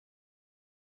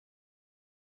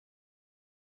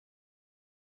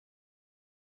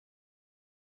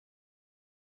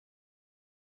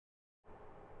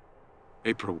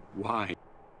April, why?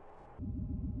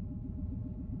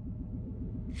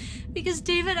 Because,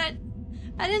 David, I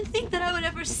didn't think that I would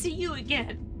ever see you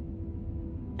again.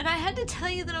 And I had to tell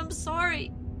you that I'm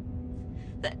sorry.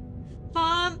 That,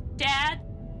 Mom, Dad,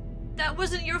 that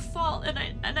wasn't your fault,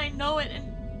 and I know it,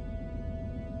 and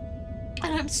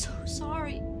I'm so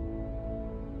sorry.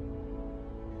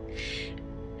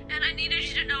 And I needed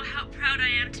you to know how proud I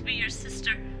am to be your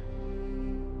sister.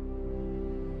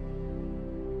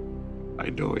 I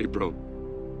know, April.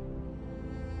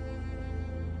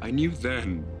 I knew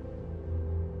then.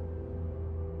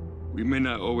 We may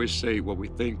not always say what we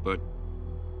think, but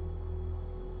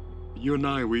you and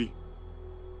I, we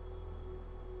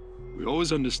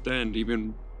always understand,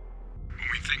 even when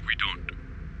we think we don't.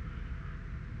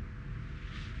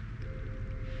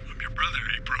 I'm your brother,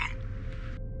 April.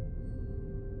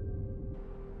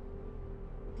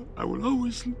 I will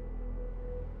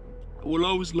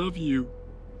always love you.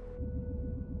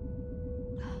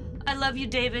 I love you,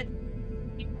 David.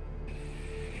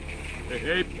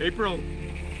 Hey, April.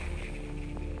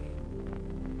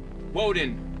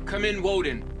 Woden, come in,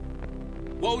 Woden.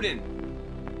 Woden,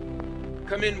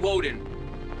 come in, Woden.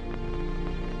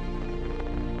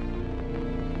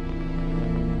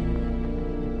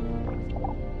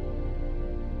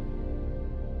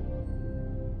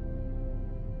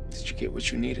 Did you get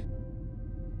what you needed?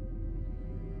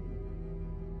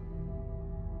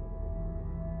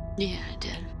 Yeah, I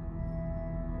did.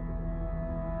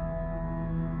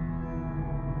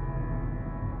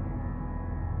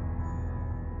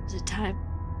 Is it time?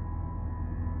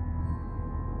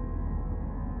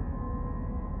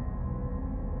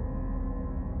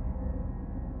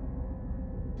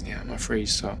 Yeah, I'm afraid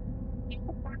so.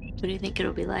 What do you think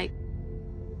it'll be like?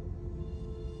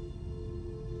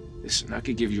 Listen, I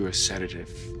could give you a sedative.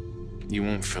 You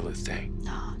won't feel a thing.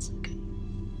 No, it's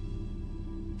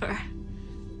okay.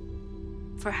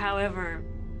 For however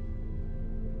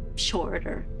short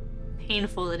or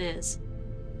painful it is,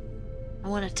 I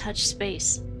want to touch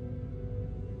space.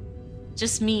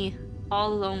 Just me,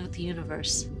 all alone with the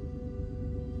universe.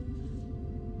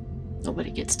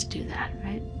 Nobody gets to do that,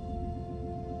 right?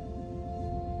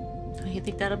 Don't you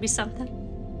think that'll be something?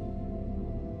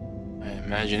 I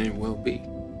imagine it will be.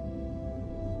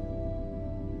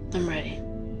 I'm ready.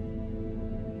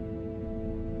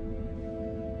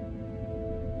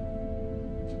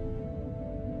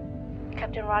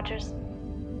 Captain Rogers?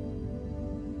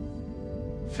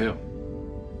 Phil.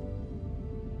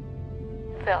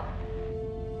 Phil.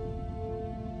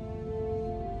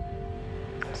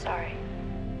 I'm sorry.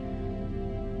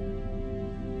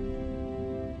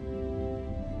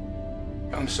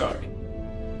 I'm sorry.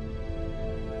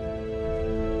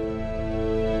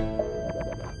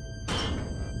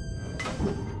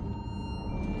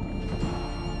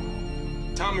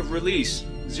 Time of release,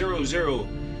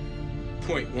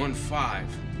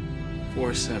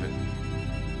 00.1547.